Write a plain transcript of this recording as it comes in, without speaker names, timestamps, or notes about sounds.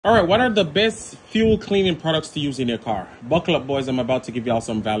All right, what are the best fuel cleaning products to use in your car? Buckle up, boys. I'm about to give y'all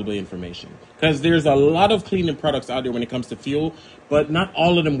some valuable information because there's a lot of cleaning products out there when it comes to fuel, but not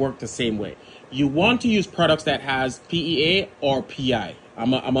all of them work the same way. You want to use products that has PEA or PEI.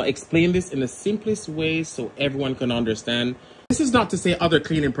 I'm gonna explain this in the simplest way so everyone can understand. This is not to say other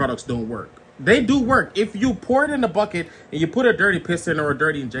cleaning products don't work. They do work. If you pour it in a bucket and you put a dirty piston or a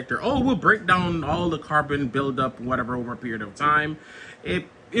dirty injector, it will break down all the carbon buildup, whatever, over a period of time.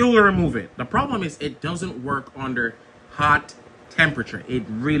 It will remove it. The problem is it doesn't work under hot temperature. It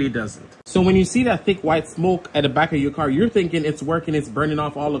really doesn't. So when you see that thick white smoke at the back of your car, you're thinking it's working, it's burning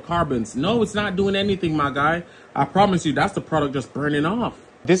off all the carbons. No, it's not doing anything, my guy. I promise you, that's the product just burning off.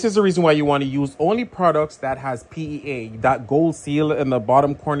 This is the reason why you want to use only products that has PEA. That gold seal in the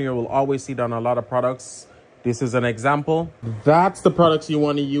bottom corner, you will always see it on a lot of products. This is an example. That's the products you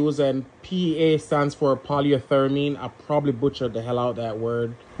want to use, and PEA stands for polyetheramine. I probably butchered the hell out of that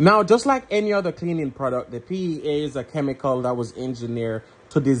word. Now, just like any other cleaning product, the PEA is a chemical that was engineered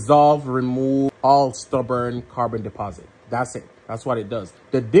to dissolve, remove all stubborn carbon deposit. That's it. That's what it does.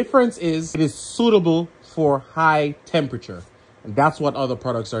 The difference is it is suitable for high temperature, and that's what other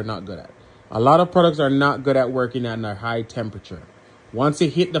products are not good at. A lot of products are not good at working at a high temperature. Once it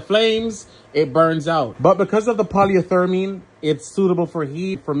hit the flames, it burns out. But because of the polyethyramine, it's suitable for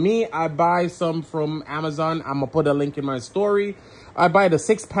heat. For me, I buy some from Amazon. I'm gonna put a link in my story. I buy the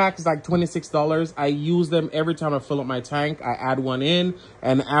 6-pack, it's like $26. I use them every time I fill up my tank. I add one in,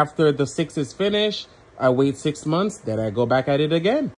 and after the 6 is finished, I wait 6 months, then I go back at it again.